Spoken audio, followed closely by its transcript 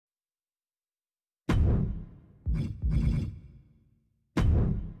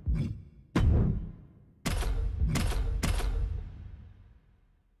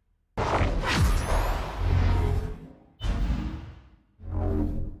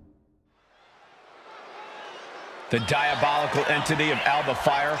The diabolical entity of Alba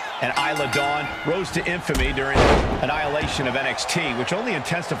Fyre and Isla rose to infamy during annihilation of NXT, which only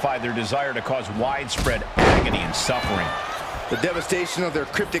intensified their desire to cause widespread agony and suffering. The devastation of their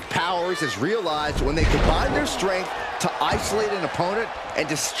cryptic powers is realized when they combine their strength to isolate an opponent and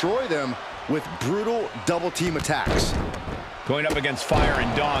destroy them with brutal double-team attacks. Going up against Fyre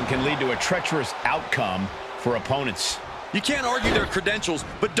and Dawn can lead to a treacherous outcome for opponents. You can't argue their credentials,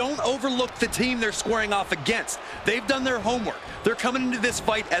 but don't overlook the team they're squaring off against. They've done their homework. They're coming into this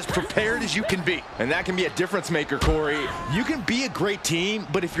fight as prepared as you can be. And that can be a difference maker, Corey. You can be a great team,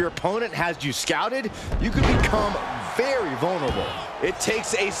 but if your opponent has you scouted, you can become very vulnerable. It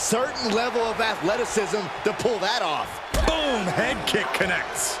takes a certain level of athleticism to pull that off. Boom! Head kick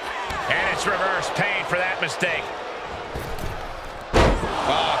connects. And it's reverse pain for that mistake.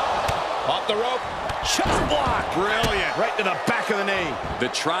 Off the rope. Chest block. Brilliant. Right to the back of the knee. The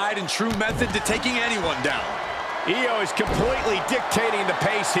tried and true method to taking anyone down. Io is completely dictating the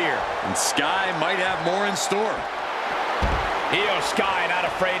pace here. And Sky might have more in store. Io Sky not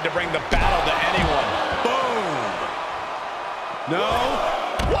afraid to bring the battle to anyone. Boom. No.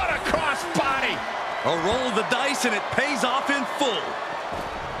 What a crossbody. A roll of the dice and it pays off in full.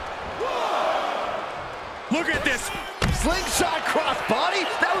 Look at this. Slingshot crossbody?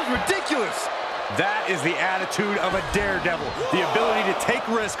 That was ridiculous. That is the attitude of a daredevil. The ability to take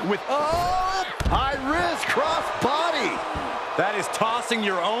risk with high risk crossbody. That is tossing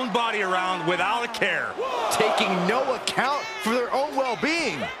your own body around without a care. Taking no account for their own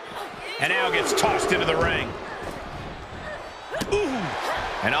well-being. And now gets tossed into the ring. Ooh.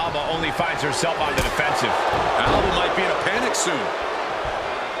 And Alba only finds herself on the defensive. Alba might be in a panic soon.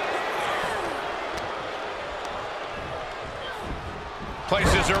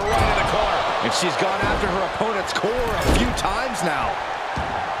 Places her right in the corner. And she's gone after her opponent's core a few times now.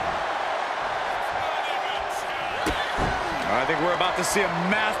 I think we're about to see a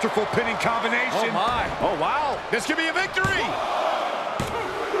masterful pinning combination. Oh, my. Oh, wow. This could be a victory.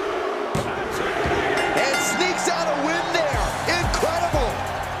 And sneaks out a win there. Incredible.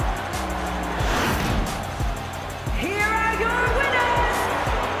 Here are your winners,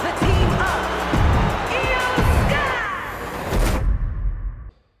 the team of Io Sky.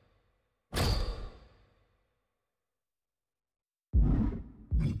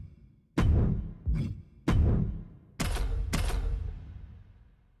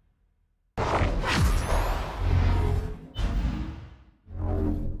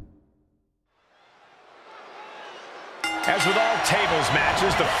 As with all tables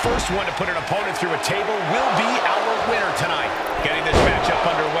matches, the first one to put an opponent through a table will be our winner tonight. Getting this matchup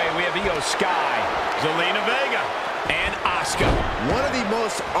underway, we have Io Sky, Zelina Vega, and Asuka. One of the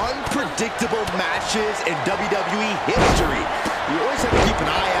most unpredictable matches in WWE history. You always have to keep an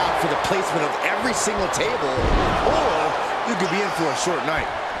eye out for the placement of every single table, or you could be in for a short night.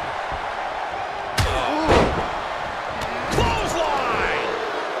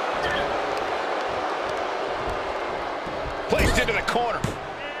 Placed into the corner.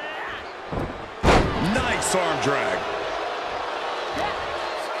 Nice arm drag.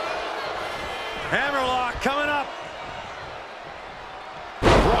 Hammerlock coming up.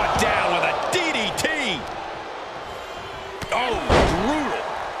 Brought down with a DDT. Oh, brutal.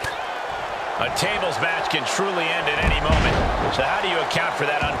 A tables match can truly end at any moment. So how do you account for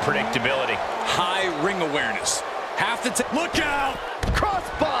that unpredictability? High ring awareness. Look out!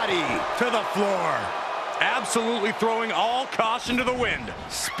 Crossbody To the floor. Absolutely throwing all caution to the wind.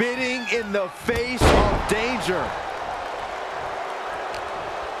 spitting in the face of danger.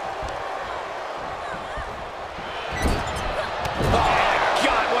 Oh,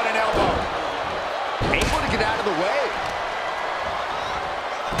 God, what an elbow. Able to get out of the way.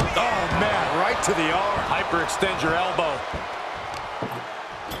 Oh, man, right to the arm. Hyperextend your elbow.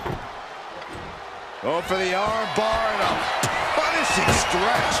 Going for the arm bar and a punishing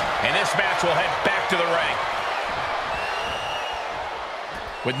stretch. And this match will head back to the ring.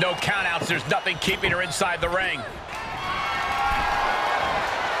 With no countouts, there's nothing keeping her inside the ring.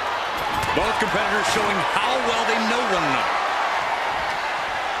 Both competitors showing how well they know one another.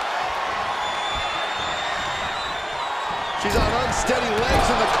 She's on unsteady legs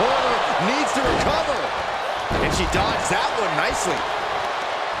in the corner, needs to recover. And she dodged that one nicely.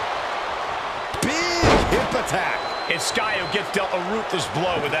 Big hip attack. It's Sky who gets dealt a ruthless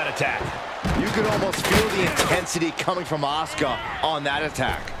blow with that attack. You can almost feel the intensity coming from Asuka on that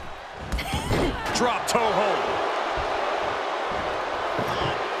attack. Drop toe hold.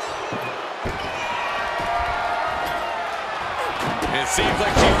 It seems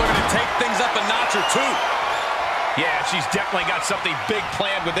like she's looking to take things up a notch or two. Yeah, she's definitely got something big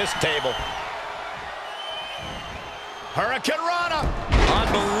planned with this table. Hurricane Rana.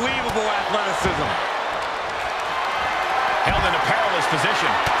 Unbelievable athleticism. Held in a perilous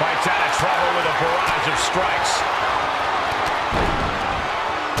position. Fights out of trouble with a barrage of strikes.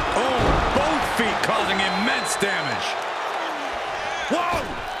 Oh, both feet causing immense damage. Whoa!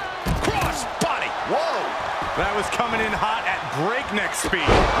 Cross body. Whoa. That was coming in hot at breakneck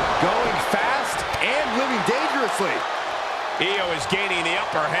speed. Going fast and living dangerously. Io is gaining the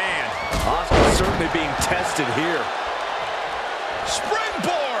upper hand. Asuka certainly being tested here.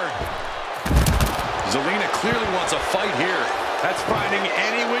 Springboard! Zelina clearly wants a fight here. That's finding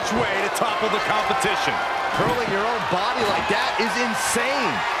any which way to topple the competition. Curling your own body like that is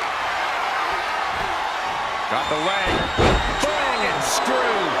insane. Got the leg. Bang and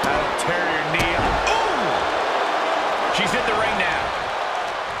screw. That'll tear your knee up. Ooh! She's in the ring now.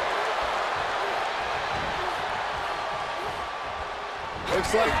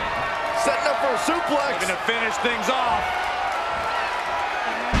 Looks like setting up for a suplex. Going to finish things off.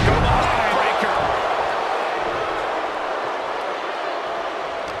 Go behind. Breaker.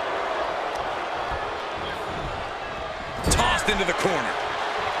 Tossed into the corner.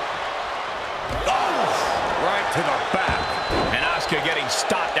 Oh! Right to the back. And Asuka getting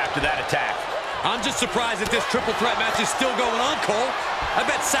stopped after that attack. I'm just surprised that this triple threat match is still going on, Cole. I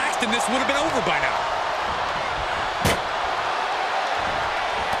bet Saxton this would have been over by now.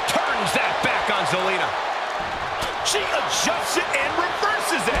 Turns that back on Zelina. She adjusts it and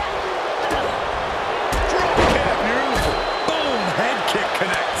reverses it. Drop kick. Beautiful. Boom. Head kick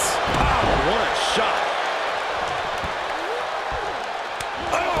connects. Wow, what a shot.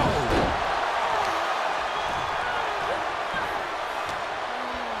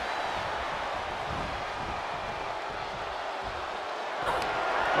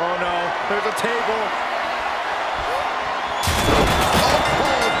 Oh no, there's a table. Oh,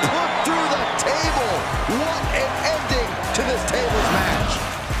 put through the table. What an ending to this tables match.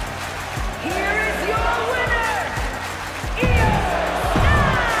 Here is your winner, Io Sky!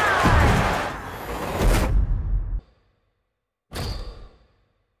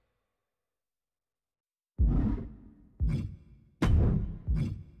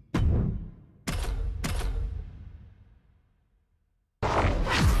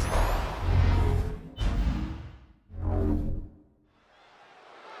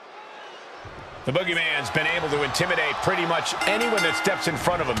 The Boogeyman's been able to intimidate pretty much anyone that steps in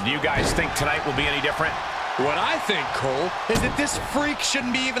front of him. Do you guys think tonight will be any different? What I think, Cole, is that this freak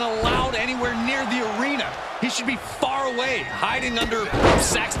shouldn't be even allowed anywhere near the arena. He should be far away, hiding under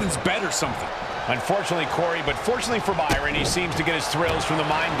Saxton's bed or something. Unfortunately, Corey, but fortunately for Byron, he seems to get his thrills from the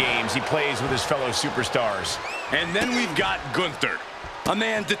mind games he plays with his fellow superstars. And then we've got Gunther, a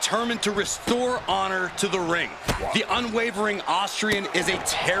man determined to restore honor to the ring. The unwavering Austrian is a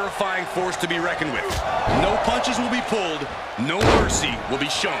terrifying force to be reckoned with. No punches will be pulled, no mercy will be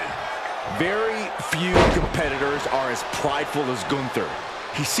shown. Very few competitors are as prideful as Gunther.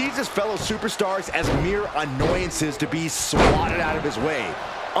 He sees his fellow superstars as mere annoyances to be swatted out of his way,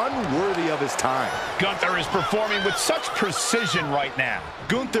 unworthy of his time. Gunther is performing with such precision right now.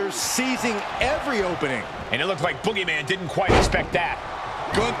 Gunther seizing every opening. And it looked like Boogeyman didn't quite expect that.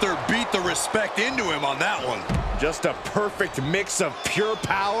 Gunther beat the respect into him on that one. Just a perfect mix of pure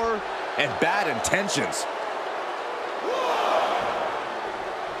power and bad intentions.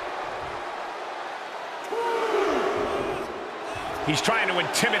 He's trying to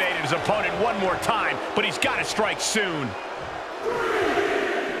intimidate his opponent one more time, but he's got to strike soon.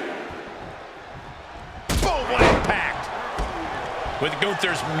 Boom, what impact! With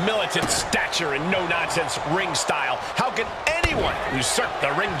Gunther's militant stature and no-nonsense ring style, how can anyone usurp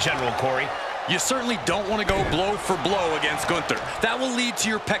the ring general, Corey? You certainly don't want to go blow for blow against Gunther. That will lead to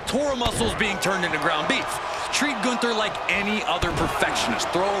your pectoral muscles being turned into ground beef. Treat Gunther like any other perfectionist.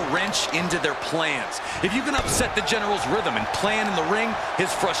 Throw a wrench into their plans. If you can upset the general's rhythm and plan in the ring, his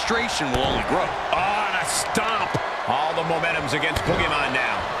frustration will only grow. On a stomp. All the momentum's against Boogeyman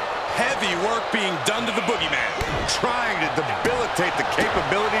now. Heavy work being done to the Boogeyman. Trying to debilitate the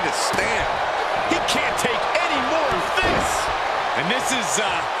capability to stand. He can't take any more of this. And this is,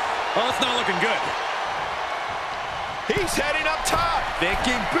 well, it's not looking good. He's heading up top.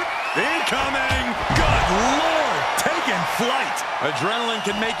 Thinking, Incoming! Good Lord! Taking flight! Adrenaline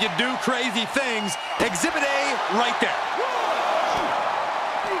can make you do crazy things. Exhibit A right there.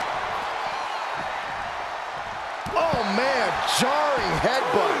 oh man, jarring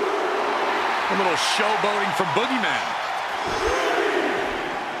headbutt. A little showboating from Boogeyman.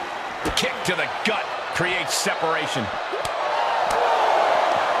 Kick to the gut creates separation.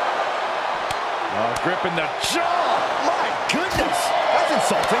 Gripping the jaw. My goodness, that's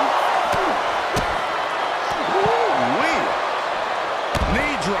insulting. Woo-wee.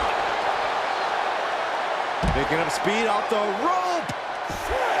 Picking up speed off the rope.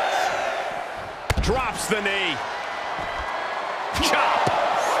 Drops the knee. Chop.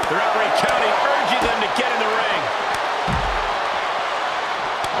 The referee counting, urging them to get in the ring.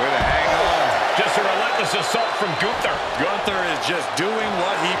 Way to hang on. Just a relentless assault from Gunther. Gunther is just doing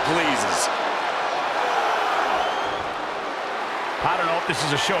what he pleases. I don't know if this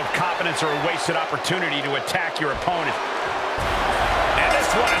is a show of confidence or a wasted opportunity to attack your opponent. And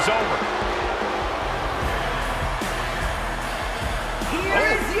this one is over.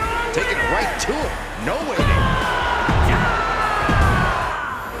 Here's your Taking it winner. right to him. No waiting.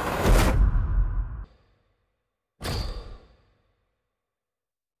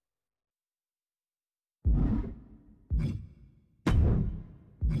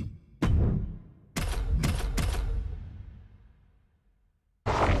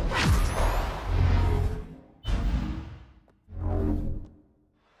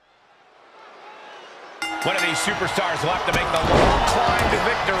 One of these superstars will have to make the long climb to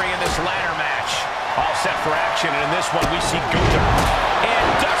victory in this ladder match. All set for action, and in this one we see Gunther and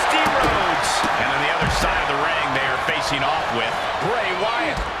Dusty Rhodes. And on the other side of the ring, they are facing off with Bray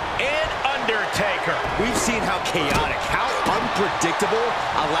Wyatt and Undertaker. We've seen how chaotic, how unpredictable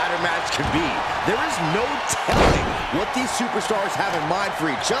a ladder match can be. There is no telling what these superstars have in mind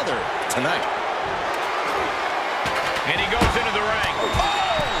for each other tonight. And he goes into the ring. Oh!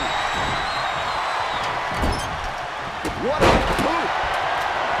 What a move!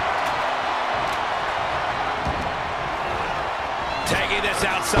 Tagging this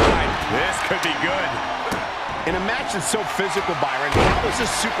outside. This could be good. In a match that's so physical, Byron, how does a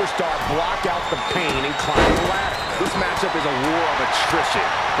superstar block out the pain and climb the ladder? This matchup is a war of attrition.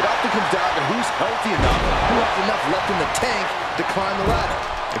 It often comes down to who's healthy enough, who has enough left in the tank to climb the ladder.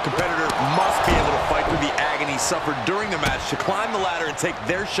 The competitor must be able to fight through the agony suffered during the match to climb the ladder and take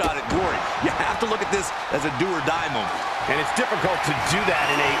their shot at glory. You have to look at this as a do-or-die moment. And it's difficult to do that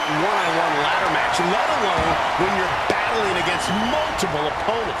in a one-on-one ladder match, let alone when you're battling against multiple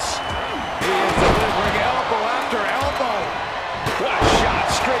opponents. He is delivering elbow after elbow. What a shot,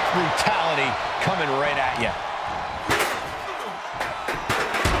 straight brutality coming right at you.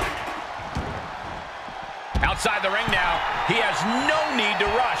 Outside the ring now, he has no need to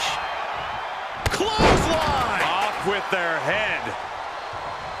rush. Clothesline! Off with their head.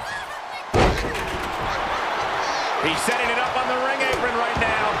 He's setting it up on the ring apron right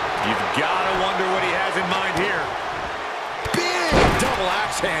now. You've got to wonder what he has in mind here. Big double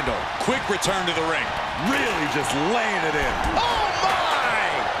axe handle. Quick return to the ring. Really just laying it in. Oh,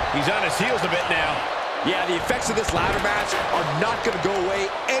 my! He's on his heels a bit now. Yeah, the effects of this ladder match are not going to go away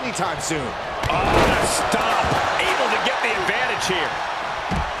anytime soon. Oh, the stomp. Able to get the advantage here.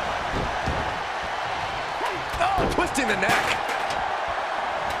 Oh, twisting the neck.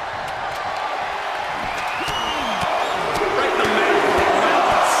 Right in the middle.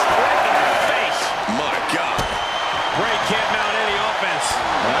 Relentless. Right in the face. My God. Bray can't mount any offense.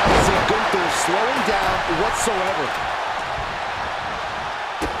 I don't see Gunther slowing down whatsoever.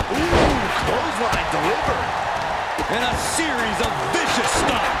 Ooh, clothesline delivered. And a series of vicious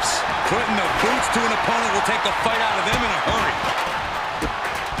stomps. Putting the boots to an opponent will take the fight out of them in a hurry.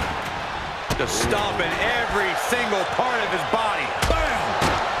 Just stomping every single part of his body. Bam!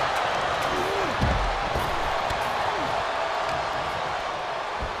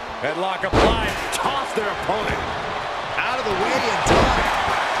 Headlock applied. Toss their opponent. Out of the way in time.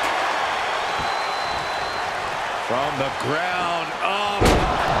 From the ground up.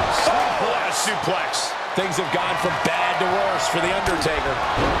 Oh, what a suplex. Things have gone from bad to worse for The Undertaker.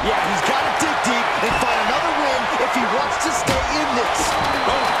 Yeah, he's got to dig deep and find another win if he wants to stay in this.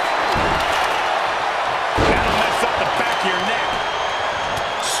 Oh. That'll mess up the back of your neck.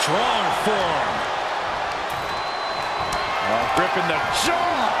 Strong forearm. Oh, gripping the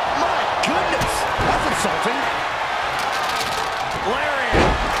jaw. My goodness, that's insulting. Lariat.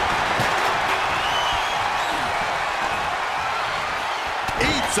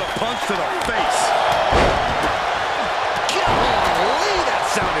 Eats a punch to the face. Golly, that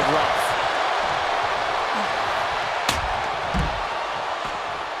sounded rough.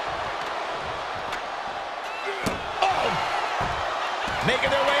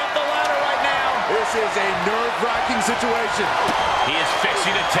 Making their way up the ladder right now. This is a nerve-wracking situation. He is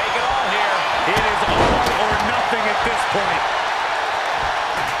fixing to take it all here. It is all or nothing at this point.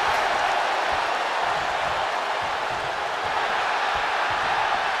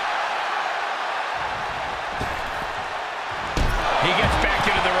 He gets back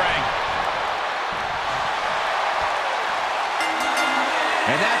into the ring.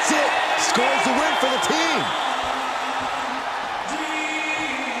 And that's it. Scores the win for the team.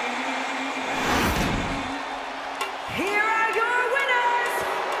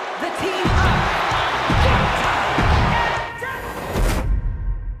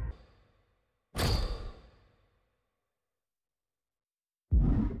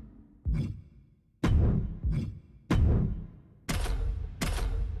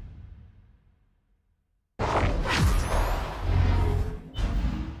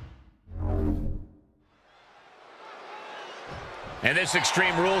 And this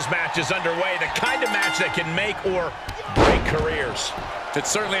Extreme Rules match is underway, the kind of match that can make or break careers. It's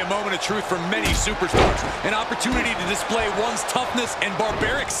certainly a moment of truth for many superstars. An opportunity to display one's toughness and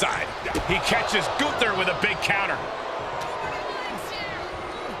barbaric side. He catches Gunther with a big counter.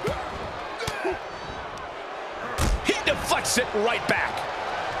 He deflects it right back.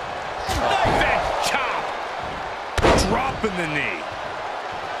 Knife edge chop. Dropping the knee.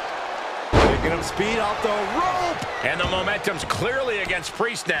 Picking up speed off the rope. And the momentum's clearly against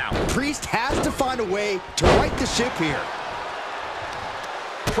Priest now. Priest has to find a way to right the ship here.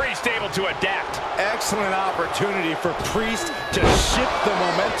 Priest able to adapt. Excellent opportunity for Priest to shift the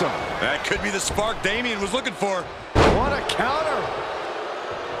momentum. That could be the spark Damian was looking for. What a counter.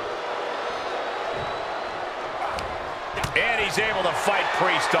 And he's able to fight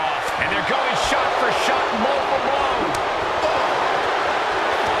Priest off. And they're going shot for shot, multiple blows.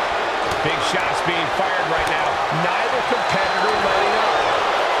 Big shots being fired right now. Neither competitor letting up.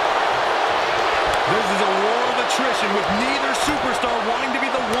 This is a war of attrition with neither superstar wanting to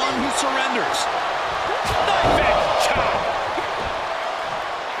be the one who surrenders. Knife edge chop.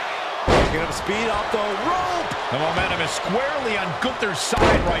 Picking up speed off the rope. The momentum is squarely on Gunther's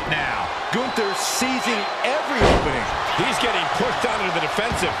side right now. Gunther seizing every opening. He's getting pushed down into the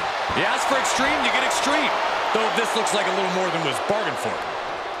defensive. You ask for extreme, you get extreme. Though this looks like a little more than was bargained for.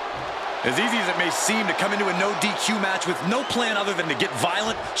 As easy as it may seem to come into a no DQ match with no plan other than to get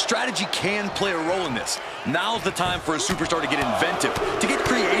violent, strategy can play a role in this. Now's the time for a superstar to get inventive, to get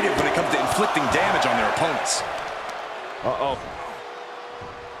creative when it comes to inflicting damage on their opponents. Uh-oh.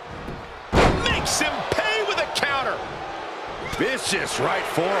 Makes him pay with a counter. Vicious right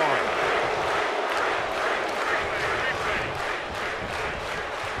forearm.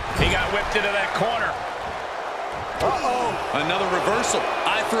 He got whipped into that corner. Uh-oh. Another reversal.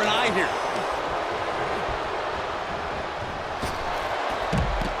 Eye for an eye here.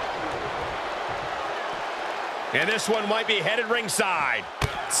 And this one might be headed ringside.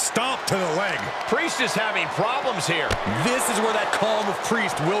 Stomp to the leg. Priest is having problems here. This is where that calm of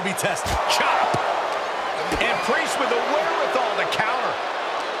Priest will be tested. Chop. And Priest with the wherewithal to counter.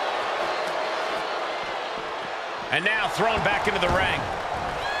 And now thrown back into the ring.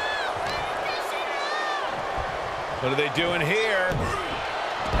 What are they doing here?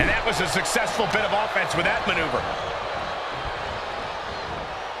 And that was a successful bit of offense with that maneuver.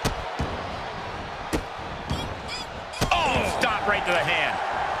 Oh, stop right to the hand.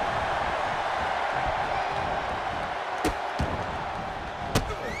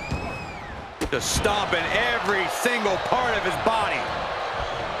 Just stomping every single part of his body.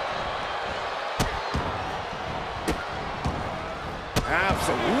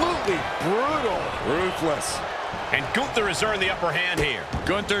 Absolutely brutal. Ruthless. And Gunther has earned the upper hand here.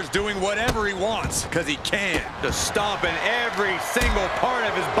 Gunther's doing whatever he wants, because he can. Just stomping every single part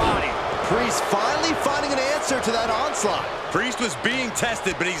of his body. Priest finally finding an answer to that onslaught. Priest was being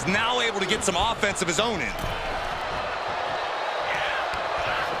tested, but he's now able to get some offense of his own in.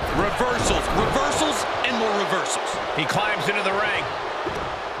 Reversals, reversals, and more reversals. He climbs into the ring.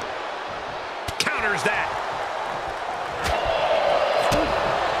 Counters that.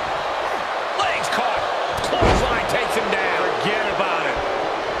 Legs caught. Clothesline takes him down. Forget about it.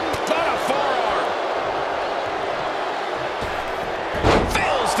 Got a forearm.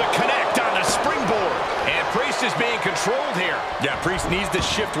 Fails to connect on the springboard. And Priest is being controlled here. Yeah, Priest needs to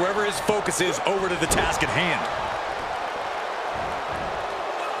shift wherever his focus is over to the task at hand.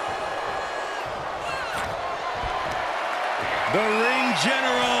 The ring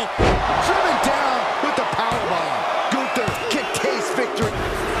general.